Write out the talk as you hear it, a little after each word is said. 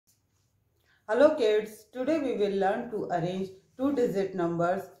Hello kids, today we will learn to arrange two-digit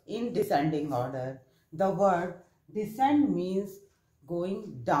numbers in descending order. The word descend means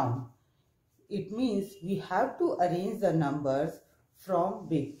going down. It means we have to arrange the numbers from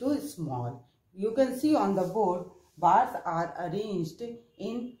big to small. You can see on the board, bars are arranged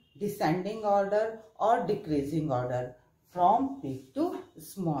in descending order or decreasing order from big to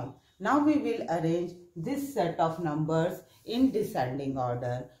small. Now we will arrange this set of numbers in descending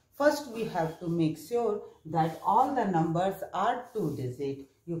order. First we have to make sure that all the numbers are two-digit.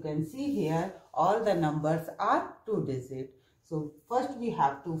 You can see here all the numbers are two-digit. So first we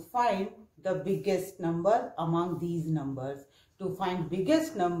have to find the biggest number among these numbers. To find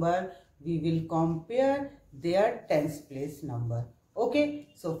biggest number, we will compare their tens place number. Okay,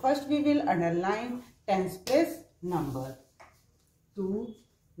 so first we will underline tens place number. 2,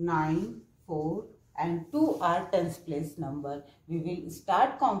 9, 4 and 2 are tens place number. We will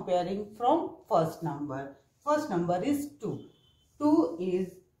start comparing from first number. First number is 2. 2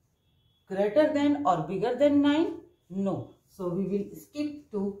 is greater than or bigger than 9? No. So we will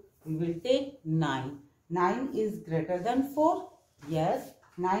skip 2. We will take 9. 9 is greater than 4? Yes.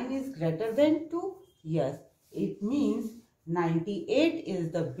 9 is greater than 2? Yes. It means 98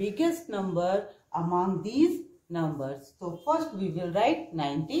 is the biggest number among these numbers. So first we will write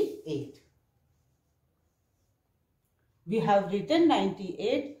 98. We have written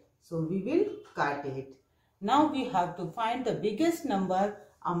 98, so we will cut it. Now we have to find the biggest number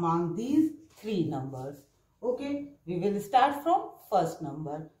among these three numbers. Okay, we will start from first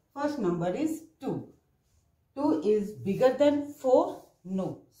number. First number is 2. 2 is bigger than 4?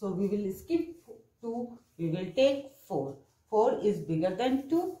 No. So we will skip 2. We will take 4. 4 is bigger than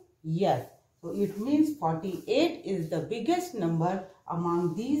 2? Yes. So it means 48 is the biggest number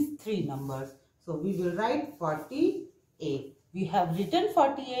among these three numbers. So we will write 48. We have written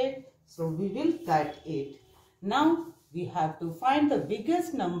 48, so we will cut it. Now we have to find the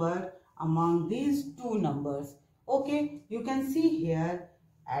biggest number among these two numbers. Okay, you can see here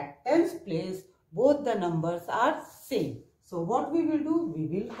at tens place both the numbers are same. So what we will do? We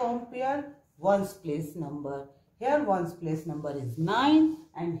will compare ones place number. Here ones place number is 9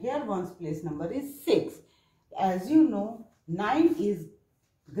 and here ones place number is 6. As you know, 9 is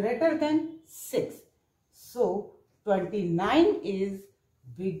greater than 6. So 29 is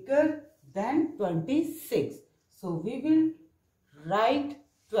bigger than 26. So we will write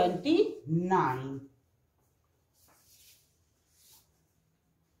 29.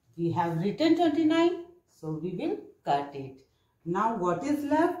 We have written 29, so we will cut it. Now what is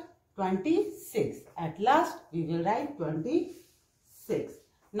left? 26. At last we will write 26.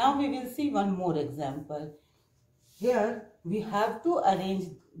 Now we will see one more example. Here we have to arrange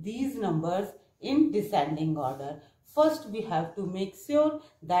these numbers in descending order. First we have to make sure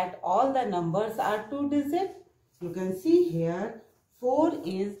that all the numbers are two-digit. You can see here 4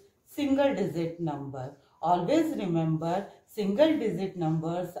 is single digit number. Always remember single digit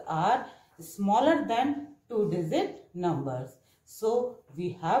numbers are smaller than two-digit numbers. So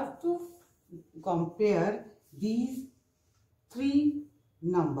we have to compare these three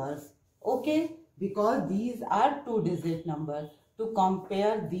numbers. Okay, because these are two-digit numbers. To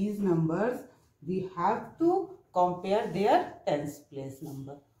compare these numbers, we have to compare their tens place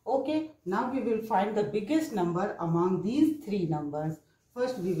number. Okay, now we will find the biggest number among these three numbers.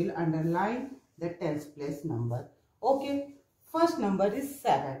 First we will underline the tens place number. Okay, first number is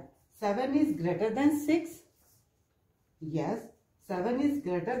 7. 7 is greater than 6? Yes. 7 is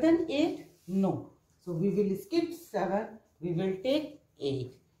greater than 8? No. So we will skip 7. We will take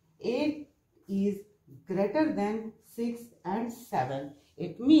 8. 8 is greater than 6 and 7.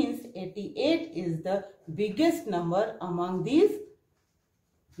 It means 88 is the biggest number among these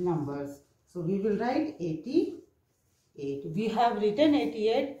numbers. So we will write 88. We have written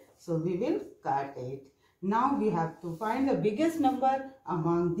 88, so we will cut it. Now we have to find the biggest number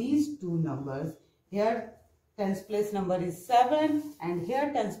among these two numbers. Here tens place number is 7 and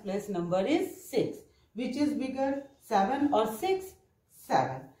here tens place number is 6. Which is bigger, 7 or 6?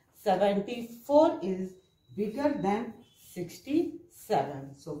 7. 74 is bigger than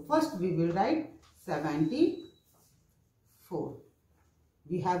 67. So first we will write 74.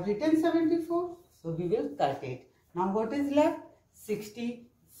 We have written 74, so we will cut it. Now what is left?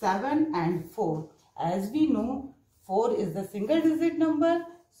 67 and 4. As we know, 4 is the single digit number,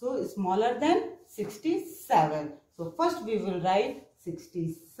 so smaller than 67. So first we will write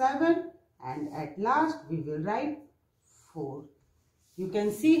 67 and at last we will write 4. You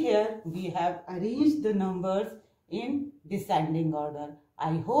can see here we have arranged the numbers in descending order.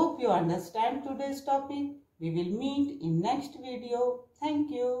 I hope you understand today's topic. We will meet in next video.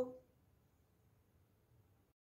 Thank you.